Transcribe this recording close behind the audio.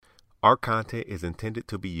Our content is intended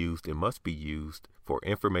to be used and must be used for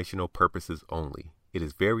informational purposes only. It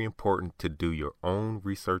is very important to do your own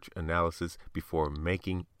research analysis before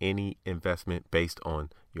making any investment based on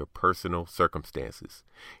your personal circumstances.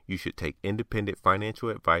 You should take independent financial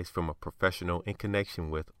advice from a professional in connection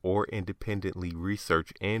with or independently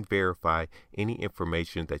research and verify any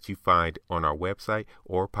information that you find on our website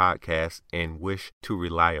or podcast and wish to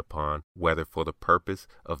rely upon, whether for the purpose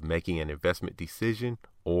of making an investment decision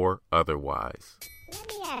or otherwise. Let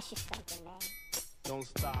me ask you something, man. Don't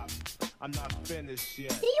stop. I'm not finished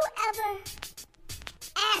yet. Do you ever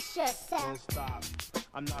ask yourself, Don't stop.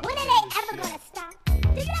 I'm not when are finished they ever yet. gonna stop?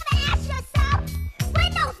 Do you ever ask yourself,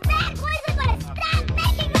 when those bad boys are gonna stop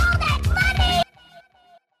making all that money?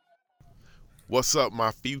 What's up,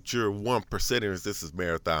 my future 1%ers? This is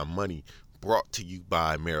Marathon Money, brought to you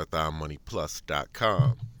by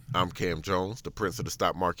MarathonMoneyPlus.com. I'm Cam Jones, the prince of the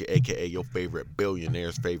stock market, a.k.a. your favorite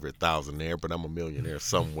billionaire's favorite thousandaire, but I'm a millionaire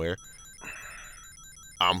somewhere.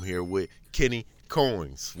 I'm here with Kenny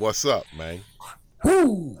Coins. What's up, man?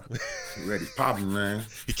 Woo! Ready popping, man.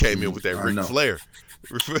 He came in with that Ric Flair.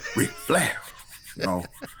 Ric Flair. We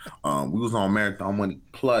was on Marathon Money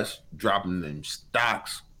Plus, dropping them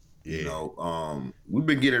stocks. Yeah. We've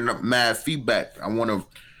been getting mad feedback.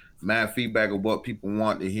 Mad feedback of what people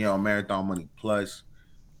want to hear on Marathon Money Plus.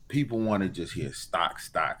 People want to just hear stock.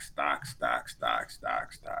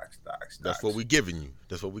 That's what we giving you.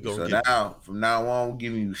 That's what we gonna give you. From now on, we're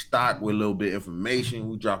giving you stock with a little bit of information.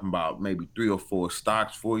 We're dropping about maybe 3 or 4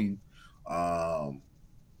 stocks for you. And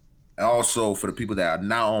also for the people that are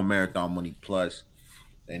now on Marathon Money Plus,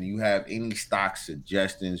 and you have any stock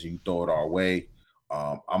suggestions, you throw it our way.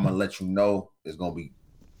 I'm gonna let you know it's gonna be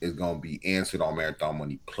answered on Marathon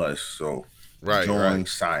Money Plus. So join,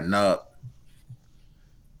 sign up.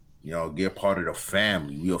 Get part of the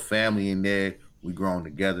family. We a family in there. We growing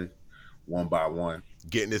together, one by one.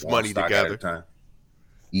 Getting this money together. At a time.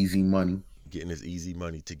 Easy money. Getting this easy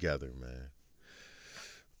money together, man.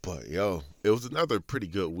 But, it was another pretty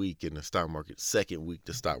good week in the stock market. Second week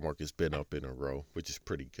the stock market's been up in a row, which is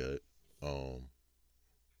pretty good.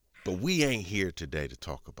 But we ain't here today to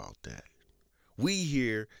talk about that. We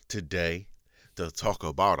here today to talk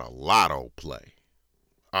about a lotto play.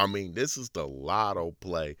 I mean, this is the lotto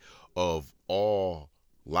play of all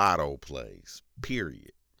lotto plays,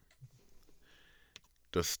 period.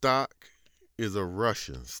 The stock is a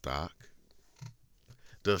Russian stock.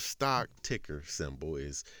 The stock ticker symbol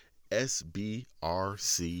is SBRCY.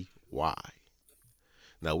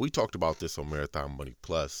 Now, we talked about this on Marathon Money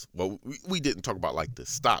Plus. Well, we didn't talk about like the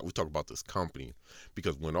stock. We talked about this company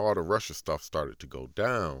because when all the Russia stuff started to go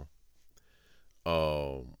down,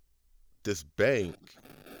 this bank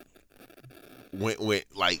went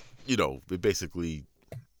like, it basically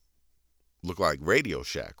looked like Radio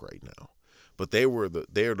Shack right now. But they're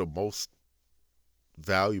the most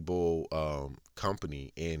valuable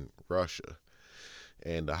company in Russia.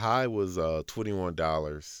 And the high was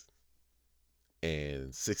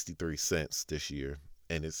 $21.63 this year.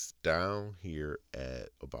 And it's down here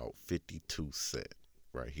at about 52 cents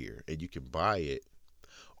right here. And you can buy it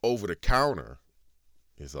over the counter.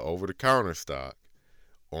 It's an over-the-counter stock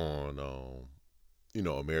on,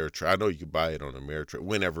 Ameritrade. I know you can buy it on Ameritrade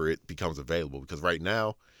whenever it becomes available, because right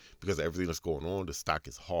now, because of everything that's going on, the stock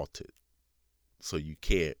is halted. So you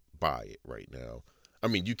can't buy it right now. I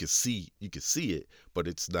mean, you can see it, but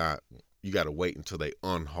it's not. You got to wait until they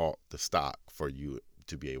unhalt the stock for you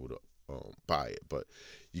to be able to buy it. But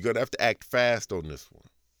you're gonna have to act fast on this one,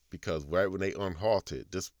 because right when they unhalt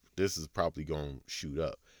it, this is probably gonna shoot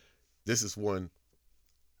up. This is one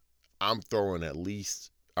I'm throwing at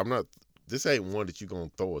least. This ain't one that you're gonna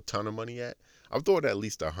throw a ton of money at. I'm throwing at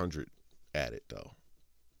least 100 at it though.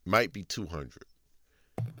 Might be 200.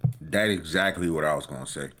 That's exactly what I was gonna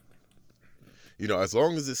say. As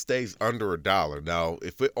long as it stays under $1. Now,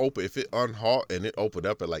 if it unhalt and it opened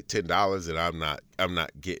up at like $10, then I'm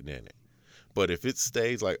not getting in it. But if it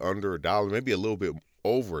stays like under $1, maybe a little bit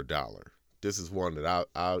over $1, this is one that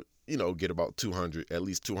I'll get about 200, at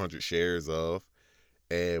least 200 shares of,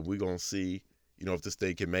 and we're gonna see, if this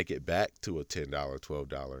thing can make it back to a $10,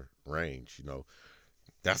 $12 range.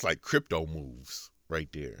 That's like crypto moves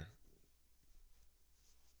right there.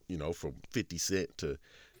 From 50 cent to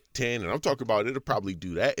 10, and I'm talking about it'll probably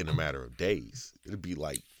do that in a matter of days. It'll be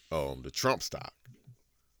like the Trump stock.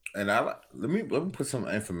 And let me put some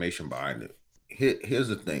information behind it. Here's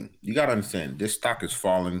the thing: you gotta understand, this stock is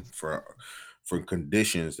falling for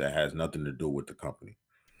conditions that has nothing to do with the company.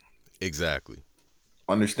 Exactly.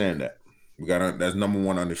 Understand that. That's number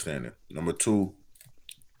one. Understanding. Number two,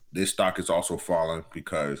 this stock is also falling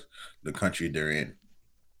because the country they're in.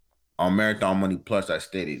 on Marathon Money Plus, I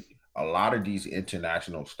stated a lot of these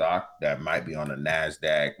international stock that might be on a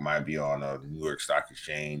NASDAQ, might be on a New York Stock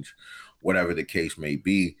Exchange, whatever the case may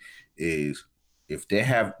be, is if they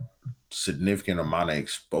have significant amount of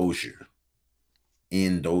exposure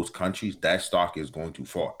in those countries, that stock is going to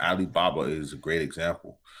fall. Alibaba is a great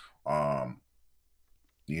example.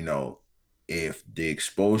 You know, if the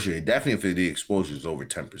exposure, definitely if the exposure is over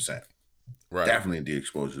 10%, Right. definitely the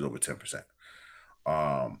exposure is over 10%.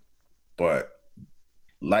 But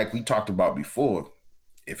like we talked about before,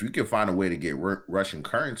 if you can find a way to get Russian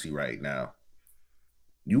currency right now,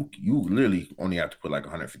 you literally only have to put like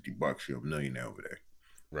 $150. You're a millionaire over there.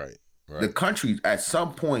 Right. The country, at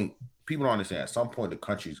some point, people don't understand. At some point, the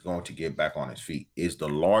country is going to get back on its feet. Is the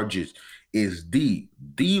largest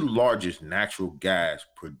natural gas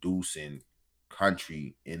producing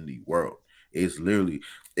country in the world. It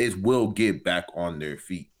will get back on their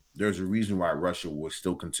feet. There's a reason why Russia was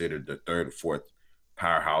still considered the third or fourth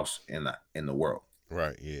powerhouse in the world.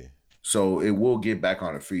 Right. Yeah. So it will get back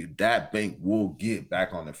on the feet. That bank will get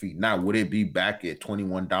back on the feet. Now, would it be back at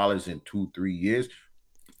 $21 in 2-3 years?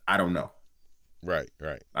 I don't know. Right.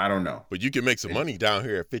 I don't know. But you can make some money down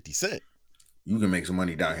here at 50 cents. You can make some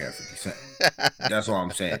money down here at 50 cents. That's what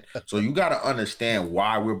I'm saying. So you got to understand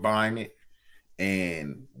why we're buying it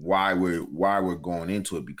and why we're going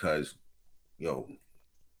into it, because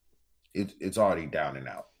it's already down and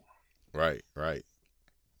out. Right.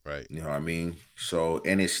 You know what I mean? So,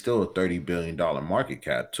 and it's still a $30 billion market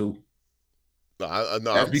cap too.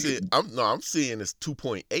 I'm seeing it's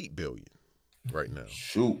 2.8 billion right now.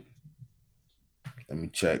 Shoot. Let me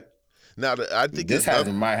check. Now, I think this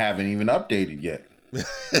might haven't even updated yet.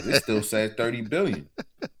 It still says 30 billion.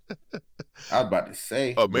 I was about to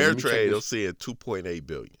say. Ameritrade, they'll see it 2.8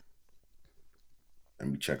 billion. Let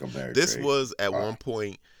me check Ameritrade. This was at one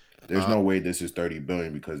point. There's no way this is 30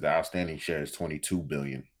 billion because the outstanding share is 22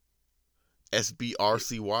 billion.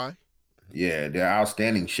 SBRCY? Yeah, the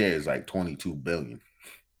outstanding share is like 22 billion.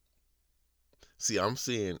 See,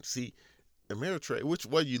 Ameritrade, what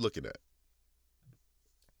are you looking at?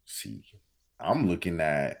 See, I'm looking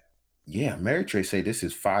at, Ameritrade say this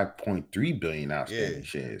is 5.3 billion outstanding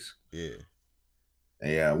shares.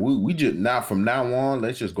 Yeah, we just now from now on,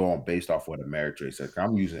 let's just go on based off what Ameritrade says.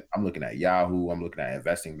 I'm looking at Yahoo, I'm looking at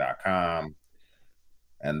investing.com,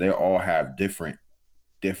 and they all have different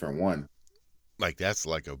one. Like that's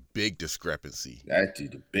like a big discrepancy. That's a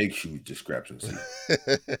big huge discrepancy.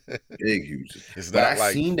 Big huge. It's but not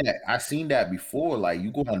I've seen that before. Like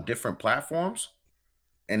you go on different platforms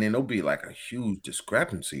and then there'll be like a huge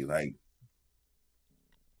discrepancy. Like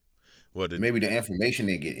maybe the information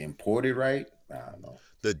they get imported, right? I don't know.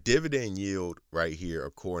 The dividend yield right here,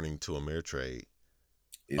 according to Ameritrade,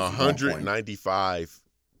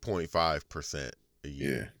 195.5% a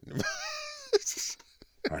year. Yeah.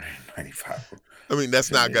 195. I mean,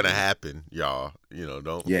 that's not gonna happen, y'all.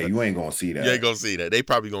 Don't. Yeah, you ain't gonna see that. You ain't gonna see that. They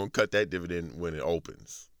probably gonna cut that dividend when it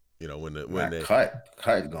opens. When they cut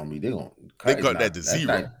is gonna be they cut that to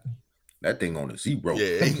zero. That thing on a zero.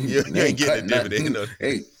 Yeah, you ain't getting a dividend.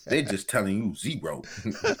 Hey, they just telling you zero.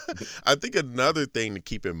 I think another thing to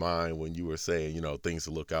keep in mind when you were saying, things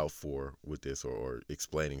to look out for with this or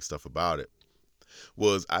explaining stuff about it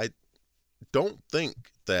was I don't think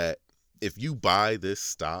that if you buy this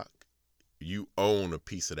stock, you own a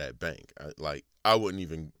piece of that bank.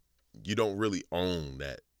 You don't really own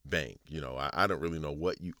that bank. I don't really know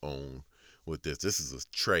what you own with this. This is a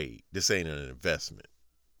trade. This ain't an investment.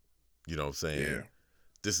 You know what I'm saying? Yeah.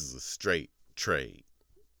 This is a straight trade.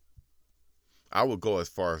 I would go as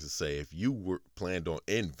far as to say if you were planned on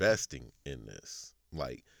investing in this,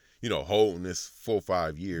 holding this 4 or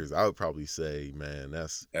 5 years, I would probably say, man,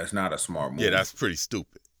 that's not a smart move. Yeah, that's pretty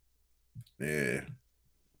stupid. Yeah.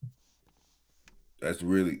 That's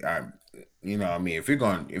really, if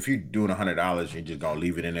you're doing $100, you're just gonna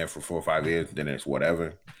leave it in there for 4 or 5 years, then it's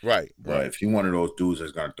whatever. Right. But if you're one of those dudes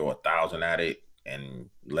that's gonna throw 1,000 at it and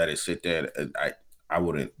let it sit there, I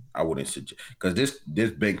wouldn't suggest, because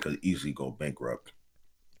this bank could easily go bankrupt.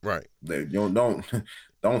 Right. Don't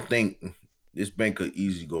think this bank could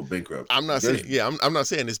easily go bankrupt. I'm not saying I'm not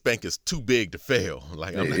saying this bank is too big to fail. I'm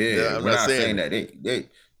not saying that.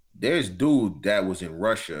 There's dude that was in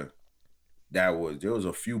Russia. There was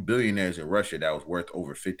a few billionaires in Russia that was worth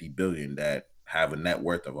over 50 billion that have a net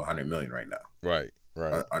worth of 100 million right now. Right.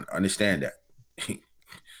 Understand that.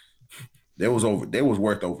 They was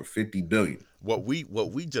worth over 50 billion. What we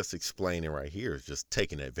just explaining right here is just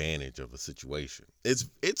taking advantage of a situation. It's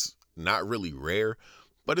not really rare,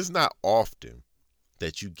 but it's not often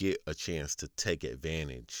that you get a chance to take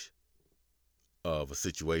advantage of a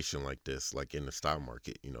situation like this, like in the stock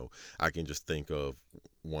market. You know, I can just think of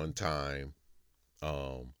one time,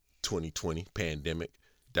 2020 pandemic.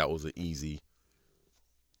 That was an easy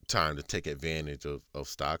time to take advantage of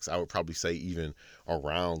stocks. I would probably say even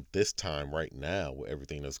around this time right now with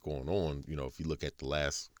everything that's going on, you know, if you look at the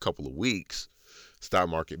last couple of weeks, stock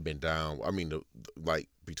market been down. I mean, like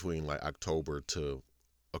between like October to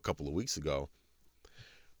a couple of weeks ago,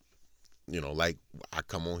 you know, like I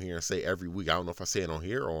come on here and say every week, I don't know if I say it on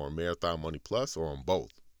here or on Marathon Money Plus or on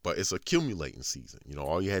both, but it's accumulating season. You know,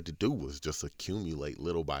 all you had to do was just accumulate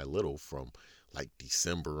little by little from like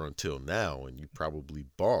December until now, and you probably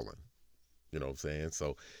balling. You know what I'm saying?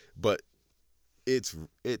 So, but it's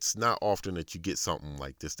not often that you get something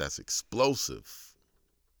like this that's explosive,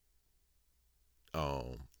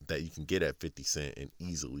 that you can get at 50 cents and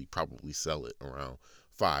easily probably sell it around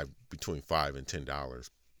between $5 and $10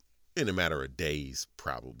 in a matter of days,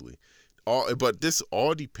 probably. But this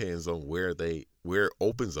all depends on where it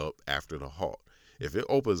opens up after the halt. If it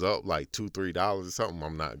opens up like $2-3 or something,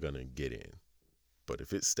 I'm not gonna get in. But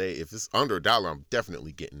if it's under $1, I'm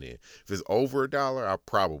definitely getting in. If it's over $1, I'll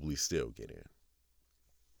probably still get in.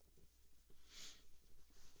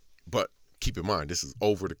 But keep in mind, this is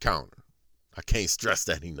over the counter. I can't stress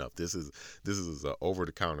that enough. This is an over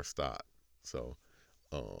the counter stock. So,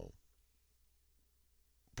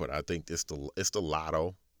 but I think it's the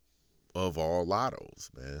lotto of all lottos,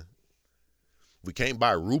 man. We can't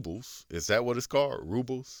buy rubles. Is that what it's called?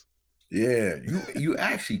 Rubles? Yeah, you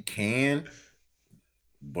actually can,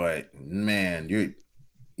 but man,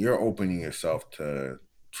 you're opening yourself to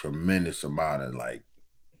tremendous amount of like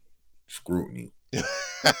scrutiny.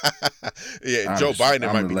 Yeah, Joe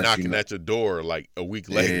Biden might be knocking at your door like a week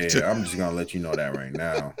later. Yeah, I'm just gonna let you know that right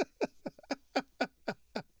now.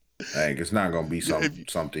 Like, it's not gonna be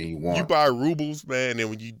something you want. You buy rubles, man, and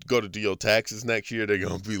when you go to do your taxes next year, they're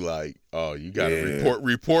gonna be like, "Oh, you got to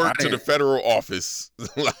report to the federal office."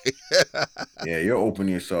 Like, yeah, you're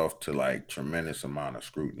opening yourself to like tremendous amount of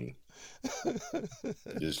scrutiny.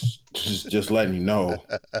 just letting you know.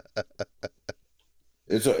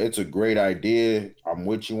 It's a great idea. I'm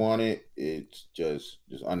with you on it. It's just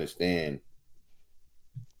understand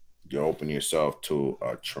you're opening yourself to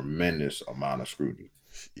a tremendous amount of scrutiny.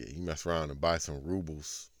 Yeah, you mess around and buy some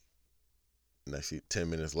rubles. Next 10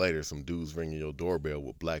 minutes later, some dudes ringing your doorbell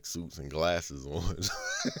with black suits and glasses on.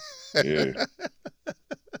 Yeah.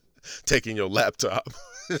 Taking your laptop.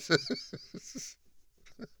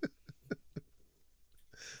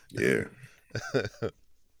 Yeah.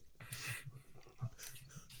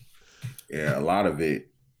 Yeah, a lot of it,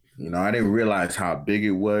 I didn't realize how big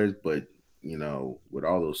it was, but, with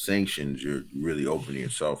all those sanctions, you're really opening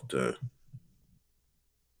yourself to,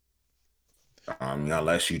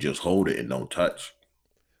 unless you just hold it and don't touch.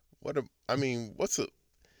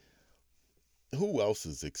 Who else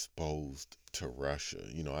is exposed to Russia?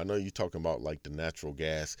 I know you're talking about like the natural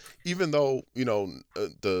gas, even though, I'm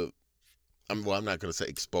not going to say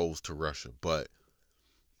exposed to Russia, but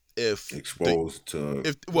wheat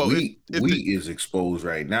is exposed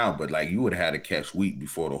right now, but like you would have had to catch wheat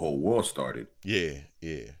before the whole war started. Yeah.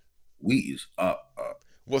 Wheat is up.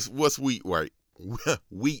 What's wheat right?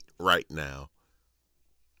 Wheat right now.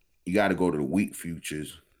 You got to go to the wheat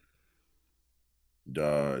futures,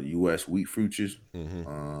 the U.S. wheat futures.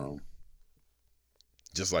 Mm-hmm.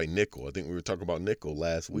 Just like nickel. I think we were talking about nickel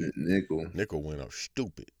last week. Nickel went up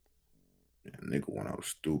stupid. Yeah, nickel went up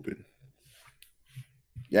stupid.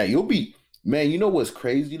 Yeah, you'll be, man, you know what's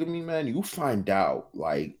crazy to me, man? You find out,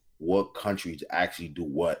 like, what countries actually do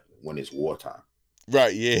what when it's wartime.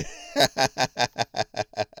 Right, yeah.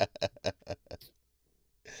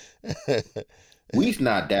 Wheat's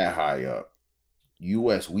not that high up,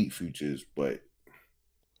 U.S. wheat futures, but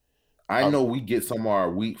I know we get some of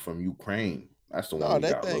our wheat from Ukraine. That's the one we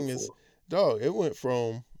got to look for. Dog, it went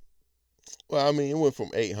from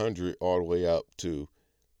 800 all the way up to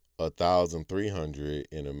 1,300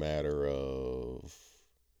 in a matter of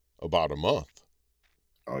about a month.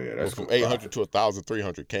 Oh yeah, that's from 800 to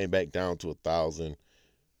 1,300, came back down to 1,000,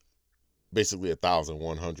 basically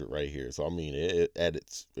 1,100 right here. So it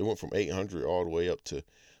went from 800 all the way up to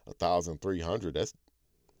 1,300. That's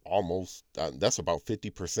that's about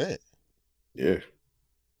 50%. Yeah.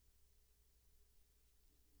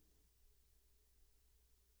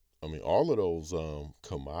 All of those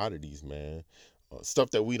commodities, man.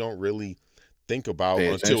 Stuff that we don't really think about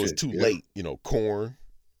until it's too late. Corn.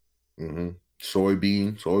 Mm-hmm.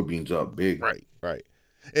 Soybeans up big. Right.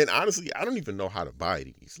 And honestly, I don't even know how to buy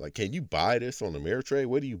these. Like, can you buy this on Ameritrade?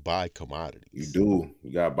 Where do you buy commodities? You do.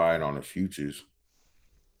 You got to buy it on the futures.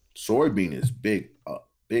 Soybean is big,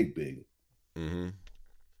 big. Mm-hmm.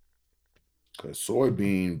 Because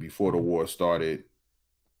soybean, before the war started,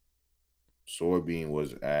 soybean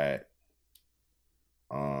was at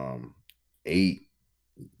 8.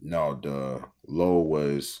 No, the low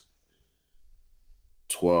was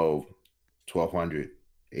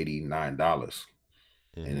 $1,289,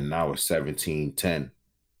 and then now it's $1,710.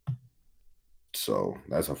 So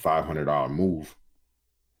that's a $500 move.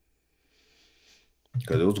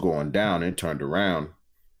 Because it was going down, it turned around.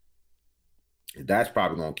 That's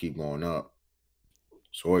probably gonna keep going up.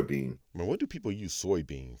 Soybean. Man, what do people use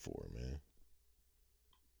soybean for, man?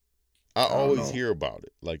 I don't always know. hear about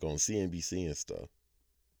it, like on CNBC and stuff.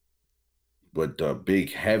 But the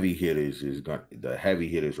big heavy hitters the heavy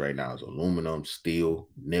hitters right now is aluminum, steel,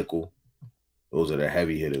 nickel. Those are the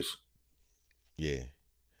heavy hitters. Yeah.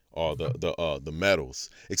 Or the metals.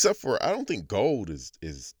 Except for, I don't think gold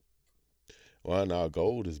is well, now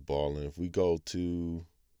gold is balling. If we go to,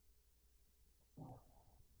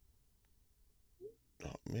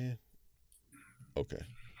 oh man. Okay.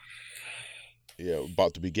 Yeah,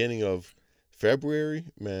 about the beginning of February,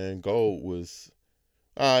 man, gold was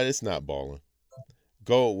it's not balling.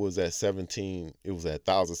 Gold was at it was at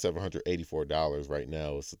 $1,784. Right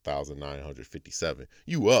now it's $1,957.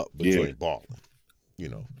 You up, but you Yeah. ain't balling. You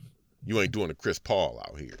know. You ain't doing a Chris Paul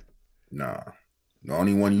out here. Nah. The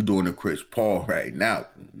only one you doing is Chris Paul right now.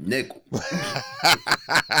 Nickel.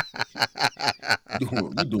 You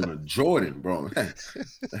doing a Jordan, bro.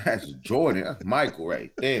 That's Jordan. That's Michael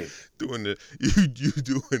right there. Doing you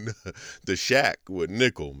doing the Shaq with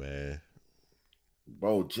nickel, man.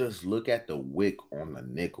 Bro, just look at the wick on the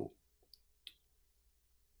nickel.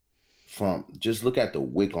 Just look at the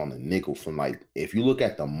wick on the nickel from, like, if you look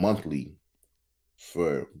at the monthly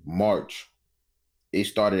for March, it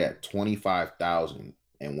started at 25,000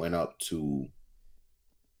 and went up to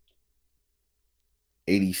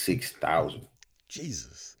 86,000.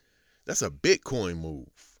 Jesus. That's a Bitcoin move.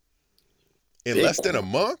 In less than a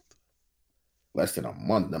month? Less than a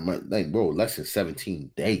month. Like, bro, less than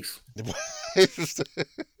 17 days.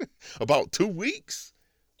 About 2 weeks?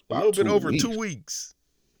 A About little bit 2 over weeks. 2 weeks.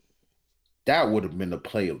 That would have been the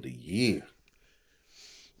play of the year.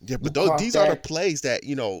 Yeah, but You caught these are the that? plays that,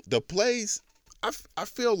 the plays, I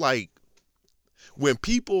feel like when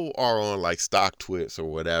people are on like stock twits or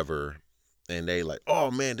whatever, and they like, oh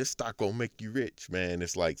man, this stock gonna make you rich, man.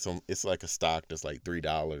 It's like a stock that's like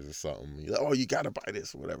 $3 or something. You're like, oh, you gotta buy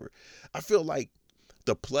this or whatever. I feel like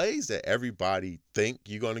the plays that everybody think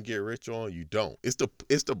you're gonna get rich on, you don't. It's the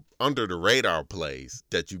under the radar plays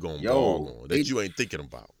that you gonna ball on, that you ain't thinking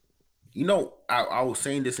about. You know, I was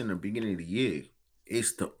saying this in the beginning of the year.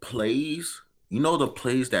 It's the plays. You know, the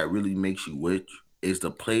plays that really makes you rich is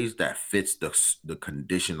the plays that fits the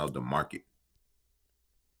condition of the market.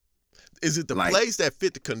 Is it the Like- plays that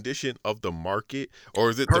fit the condition of the market, or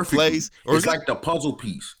is it the Perfectly. plays, or It's is it like the puzzle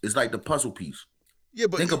piece. It's like the puzzle piece. yeah?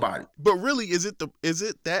 But Think about it. But really, is it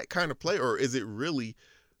that kind of play, or is it really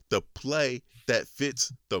the play that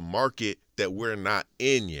fits the market that we're not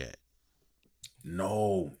in yet?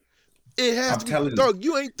 No. It has I'm to be, telling you. dog.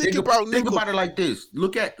 You ain't thinking about Think nickel. about it like this.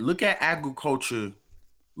 Look at agriculture.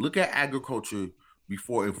 Look at agriculture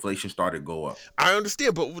before inflation started to go up. I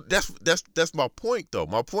understand, but that's my point, though.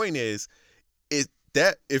 My point is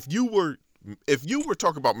that if you were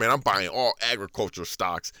talking about, man, I'm buying all agriculture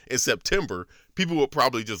stocks in September, people would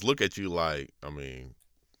probably just look at you like, I mean,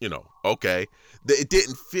 okay, it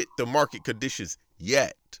didn't fit the market conditions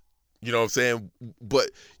yet. You know what I'm saying? But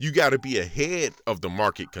you got to be ahead of the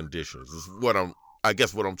market conditions. Is what I'm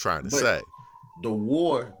trying to But- say. The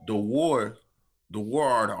war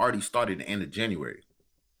already started at the end of January.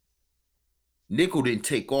 Nickel didn't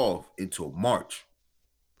take off until March.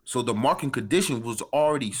 So the market condition was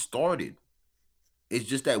already started. It's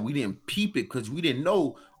just that we didn't peep it because we didn't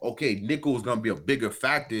know, okay, nickel is going to be a bigger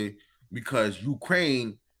factor because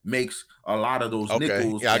Ukraine makes a lot of those Okay,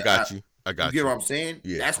 nickels. yeah, I and got you. I You got get you. what I'm saying?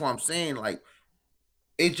 Yeah. That's what I'm saying. Like,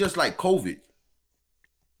 it's just like COVID.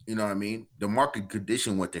 You know what I mean? The market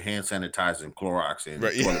condition went to hand sanitizer and Clorox and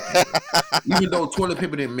Right. toilet paper. Even though toilet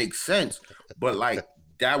paper didn't make sense, but like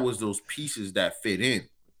that was those pieces that fit in.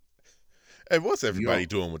 And what's everybody Yo.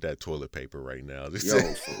 doing with that toilet paper right now? Just Yo,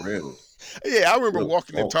 for real. yeah, I remember Look,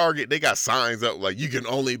 walking in oh. Target. They got signs up like you can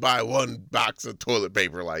only buy one box of toilet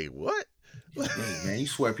paper. Like what? Hey, man, you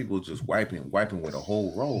swear people just wiping with a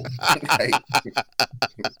whole roll. Like,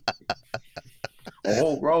 a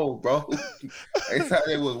whole roll, bro. They thought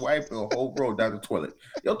they was wiping a whole roll down the toilet.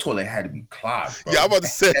 Your toilet had to be clogged, bro. Yeah, I'm about to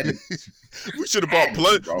say Had we should have bought had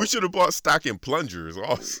to, bro. we should have bought stock in plungers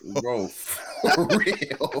also. Bro, for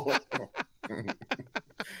real.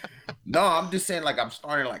 No, I'm just saying, like, I'm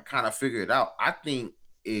starting to, like, kind of figure it out. I think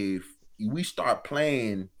if we start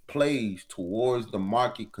playing plays towards the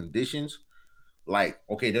market conditions, like,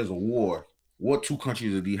 okay, there's a war. What two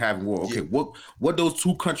countries are you having war? Okay, what those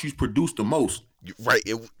two countries produce the most? Right,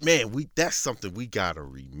 man. That's something we gotta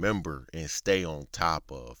remember and stay on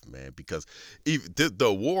top of, man. Because even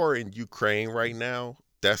the war in Ukraine right now,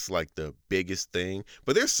 that's like the biggest thing.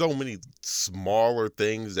 But there's so many smaller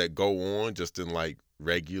things that go on just in like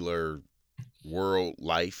regular world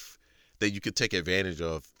life that you could take advantage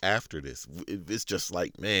of after this. It's just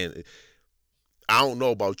like, man, I don't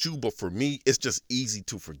know about you, but for me, it's just easy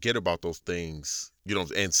to forget about those things, you know,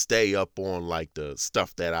 and stay up on like the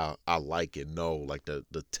stuff that I like and know, like the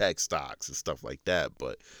tech stocks and stuff like that.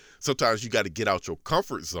 But sometimes you got to get out your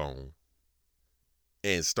comfort zone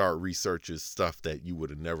and start researching stuff that you would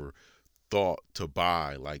have never thought to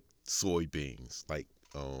buy, like soybeans, like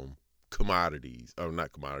commodities, or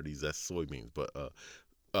not commodities, that's soybeans, but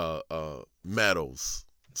metals,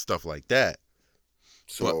 stuff like that.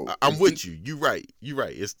 So well, I'm with you. You're right.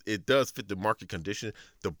 It does fit the market condition.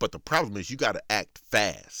 But the problem is you got to act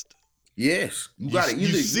fast. Yes, you got to. You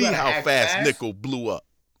see how fast nickel blew up.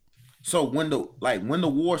 So when the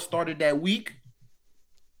war started that week,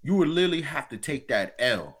 you would literally have to take that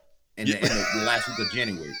L in the last week of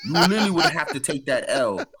January. You literally would have to take that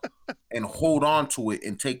L and hold on to it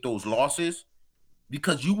and take those losses,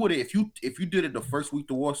 because you would, if you did it the first week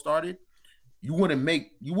the war started, you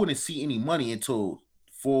wouldn't see any money until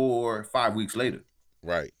 4 or 5 weeks later.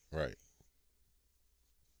 Right.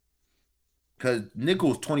 Because nickel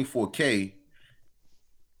was 24K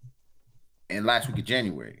in last week of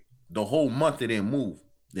January. The whole month it didn't move.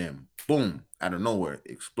 Then boom, out of nowhere,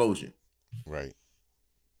 explosion. Right.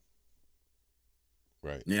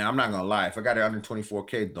 Yeah, I'm not gonna lie. If I got it under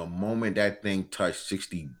 24K, the moment that thing touched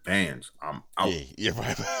 60 bands, I'm out. Yeah,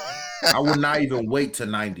 right. I would not even wait to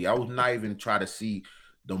 90. I would not even try to see.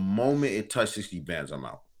 The moment it touched 60 bands, I'm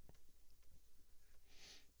out.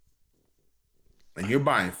 And you're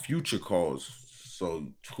buying future calls, so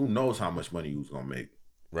who knows how much money you was gonna make?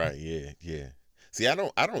 Right. Yeah. See, I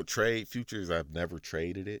don't trade futures. I've never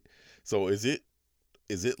traded it. So is it?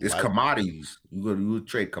 It's like commodities. You would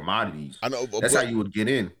trade commodities. I know. That's how you would get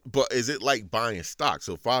in. But is it like buying stock?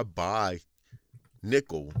 So if I buy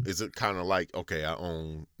nickel, is it kind of like, okay, I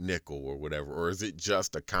own nickel or whatever, or is it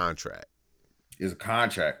just a contract? It's a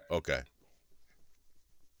contract. Okay.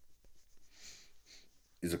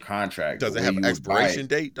 It's a contract. Does it have an expiration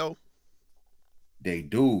date though? They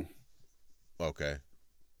do. Okay.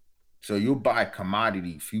 So you buy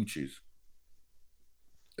commodity futures.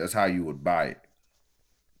 That's how you would buy it.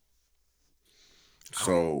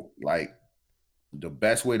 So, like, the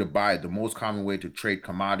best way to buy it, the most common way to trade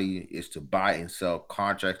commodity is to buy and sell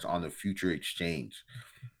contracts on the future exchange.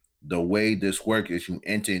 The way this works is you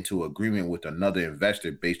enter into agreement with another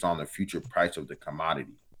investor based on the future price of the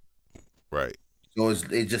commodity. Right. So it's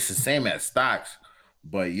just the same as stocks,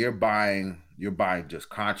 but you're buying just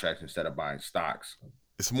contracts instead of buying stocks.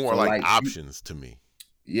 It's more like options to me.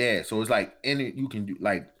 Yeah, so it's like you can do,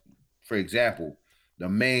 like, for example, the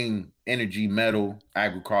main energy, metal,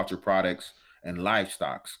 agriculture products, and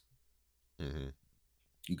livestock. Mm-hmm.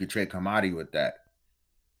 You can trade commodity with that.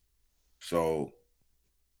 So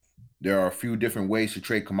there are a few different ways to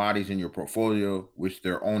trade commodities in your portfolio, with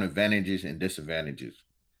their own advantages and disadvantages.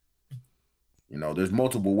 You know, there's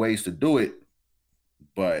multiple ways to do it,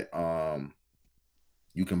 but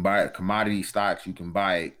you can buy commodity stocks. You can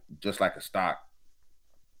buy it just like a stock,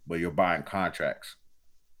 but you're buying contracts.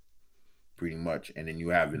 Pretty much, and then you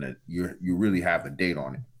really have a date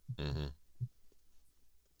on it. Mm-hmm.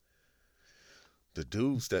 The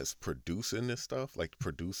dudes that's producing this stuff, like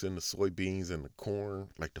producing the soybeans and the corn,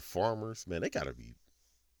 like the farmers, man,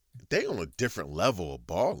 they on a different level of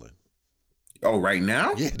balling. Oh, right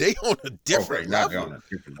now? Yeah, they on a different level. They're on a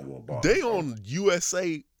different level of balling. They on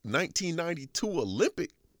USA 1992 Olympic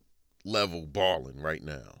level balling right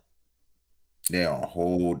now. They're on a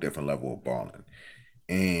whole different level of balling,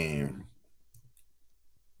 and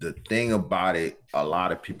the thing about it, a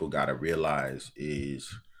lot of people got to realize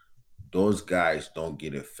is those guys don't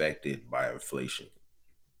get affected by inflation.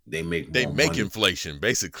 They make money. Inflation,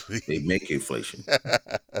 basically. They make inflation.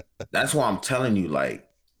 That's why I'm telling you, like,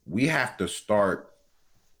 we have to start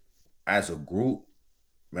as a group,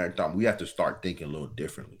 Marathon, we have to start thinking a little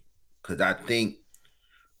differently. Because I think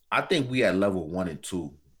we at level 1 and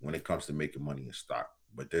 2 when it comes to making money in stock,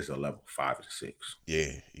 but there's a level 5 and 6.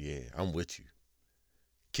 Yeah, I'm with you.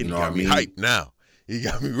 Kenny got me hyped now. He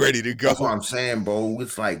got me ready to go. That's what I'm saying, bro.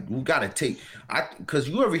 It's like we gotta because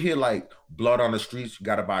you ever hear like blood on the streets, you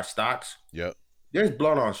gotta buy stocks. Yep. there's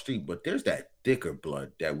blood on the street, but there's that thicker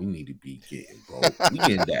blood that we need to be getting, bro. We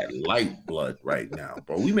getting that light blood right now,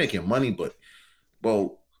 bro. We making money, but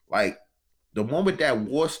bro, like the moment that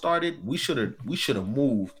war started, we should have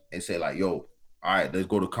moved and said like, yo, all right, let's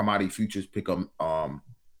go to commodity futures, pick up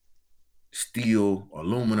steel,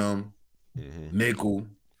 aluminum, nickel.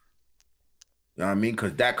 You know what I mean?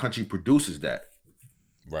 Because that country produces that.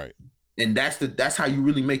 Right. And that's how you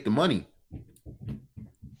really make the money.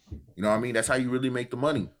 You know what I mean? That's how you really make the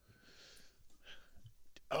money.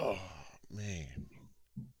 Oh man,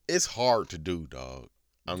 it's hard to do, dog.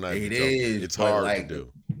 I'm not. It even joking. is. It's but, hard like, to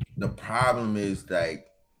do. The problem is like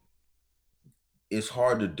it's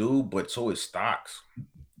hard to do, but so is stocks.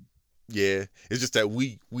 Yeah, it's just that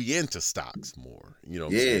we into stocks more. You know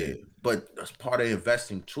what I'm saying? But that's part of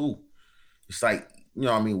investing too. It's like, you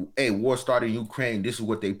know what I mean? Hey, war started in Ukraine. This is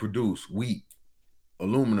what they produce: wheat,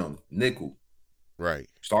 aluminum, nickel. Right.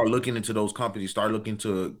 Start looking into those companies. Start looking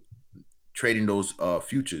to trading those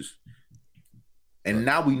futures. And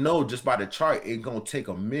now we know just by the chart, it's gonna take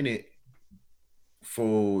a minute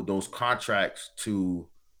for those contracts to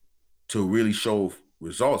really show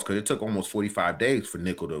results, because it took almost 45 days for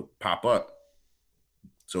nickel to pop up.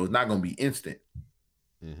 So it's not gonna be instant.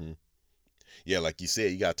 Mm-hmm. Yeah, like you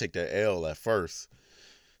said, you gotta take that L at first,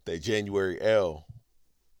 that January L.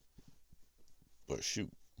 But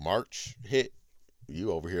shoot, March hit.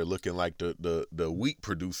 You over here looking like the wheat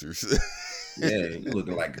producers. Yeah, you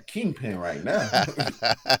looking like a kingpin right now.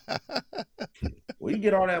 Where you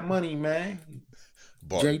get all that money, man?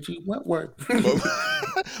 JG Wentworth.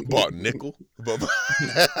 Bought nickel.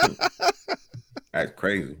 That's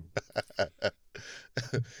crazy.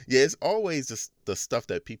 Yeah, it's always the stuff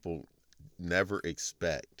that people never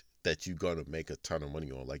expect that you're gonna make a ton of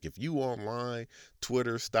money on. Like if you online,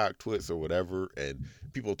 Twitter, stock twits or whatever, and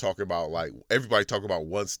people talking about like everybody talking about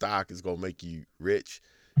one stock is gonna make you rich.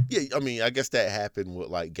 Yeah, I mean, I guess that happened with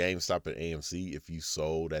like GameStop and AMC if you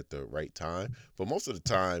sold at the right time. But most of the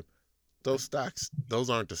time, those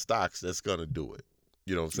aren't the stocks that's gonna do it.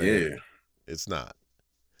 You know what I'm saying? Yeah, it's not.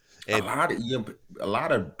 And a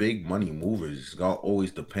lot of big money movers is gonna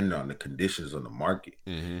always depend on the conditions of the market.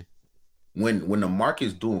 Mm-hmm. When the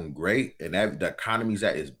market's doing great and the economy's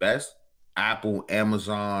at its best, Apple,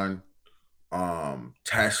 Amazon,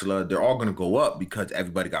 Tesla, they're all gonna go up because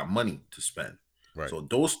everybody got money to spend. Right. So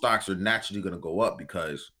those stocks are naturally gonna go up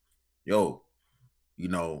because, we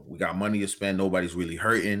got money to spend. Nobody's really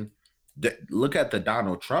hurting. Look at the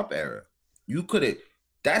Donald Trump era.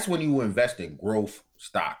 That's when you invest in growth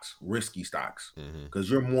stocks, risky stocks, because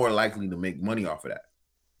you're more likely to make money off of that.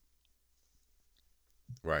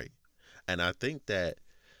 Right. And I think that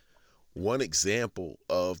one example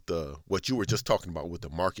of what you were just talking about with the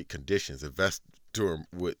market conditions, invest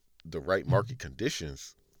with the right market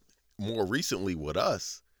conditions, more recently with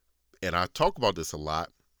us, and I talk about this a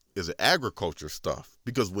lot, is the agriculture stuff.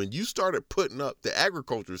 Because when you started putting up the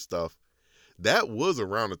agriculture stuff, that was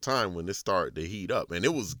around the time when it started to heat up, and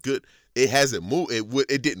it was good. It hasn't moved.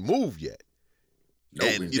 It didn't move yet.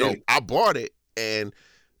 Nope, and I bought it, and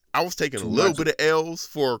I was taking a little bit of L's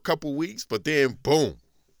for a couple weeks, but then boom,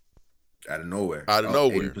 out of nowhere,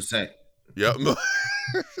 80%. Yep.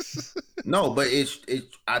 No, but it's.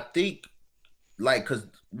 I think, like, because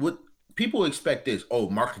what people expect is,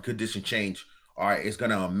 market condition change. All right, it's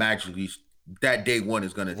gonna magically that day one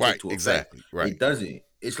is gonna take to effect. Exactly. Right. It doesn't.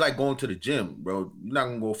 It's like going to the gym, bro. You're not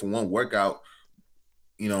gonna go for one workout,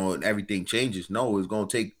 and everything changes. No, it's gonna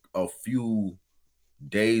take a few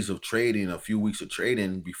days of trading, a few weeks of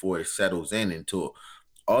trading before it settles in until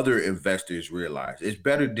other investors realize it's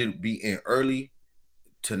better to be in early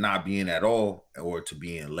to not be in at all, or to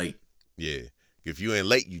be in late. Yeah. If you in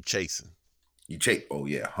late, you chasing. You chase. Oh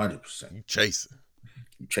yeah, 100%. You chasing.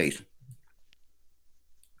 You chasing.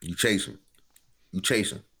 You chasing. You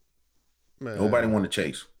chasing. Man, nobody want to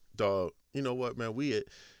chase. Dog, you know what, man? We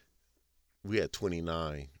at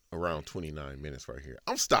 29, around 29 minutes right here.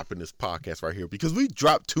 I'm stopping this podcast right here because we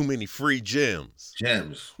dropped too many free gems.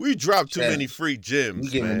 We dropped too many free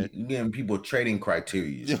gems, man. You giving people trading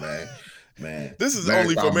criteria, man. Man, this is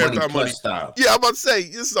only for Marathon Money style. Yeah, I'm about to say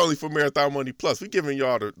this is only for Marathon Money Plus. We giving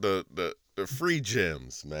y'all the free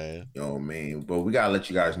gems, man. Yo, man, but we gotta let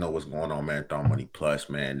you guys know what's going on Marathon Money Plus,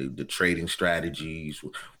 man. The trading strategies,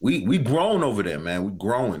 we grown over there, man. We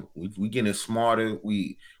growing. We getting smarter.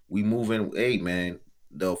 We moving. Hey, man,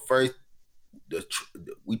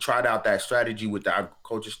 we tried out that strategy with the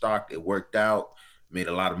agriculture stock. It worked out. Made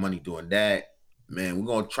a lot of money doing that. Man, we're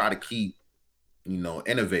gonna try to keep,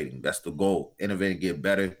 innovating. That's the goal. Innovate and get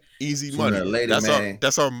better. Easy money.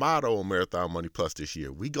 That's our motto on Marathon Money Plus this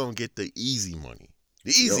year. We gonna get the easy money.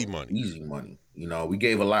 The easy money. Easy money. You know, we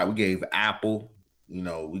gave a lot. We gave Apple. You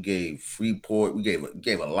know, we gave Freeport. We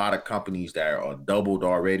gave a lot of companies that are doubled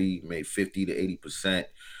already, made 50 to 80%. It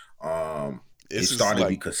This is started to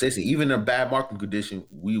be like consistent. Even in a bad market condition,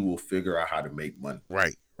 we will figure out how to make money.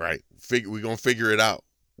 right. We're gonna figure it out.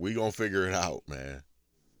 We're gonna figure it out, man.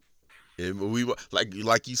 And we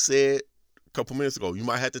like you said a couple minutes ago, you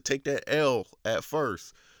might have to take that L at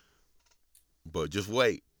first. But just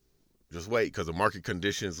wait. Just wait, because the market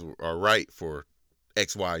conditions are right for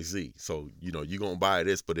XYZ. So, you know, you're going to buy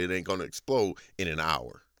this, but it ain't going to explode in an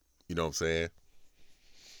hour. You know what I'm saying?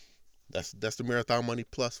 That's the Marathon Money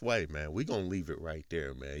Plus way, man. We're going to leave it right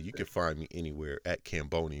there, man. You can find me anywhere at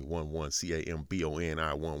Camboni11,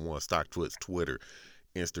 Camboni11, StockTwits, Twitter,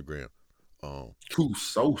 Instagram, True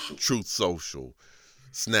Social. Truth Social,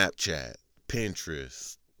 Snapchat,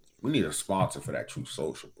 Pinterest. We need a sponsor for that True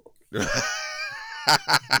Social, bro. I'm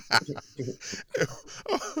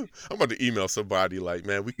about to email somebody like,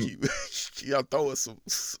 man, we keep y'all throw us a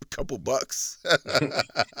couple bucks. Got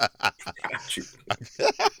you.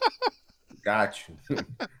 Got you.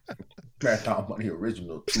 Marathon Money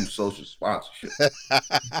original True Social sponsorship.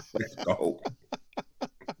 Let's go.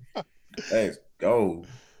 Let's go.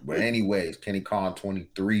 But anyways, Kenny Collin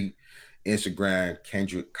 23, Instagram,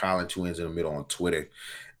 Kendrick Collin 2 N's in the middle on Twitter.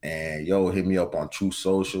 And yo, hit me up on True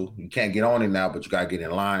Social. You can't get on it now, but you gotta get in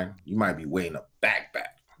line. You might be waiting a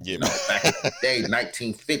backpack. Yeah, You know, back in the day,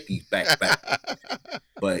 1950s backpack.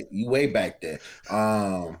 But you way back there.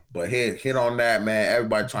 But hit on that, man.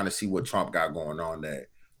 Everybody trying to see what Trump got going on there.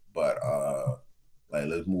 But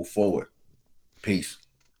let's move forward. Peace.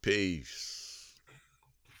 Peace.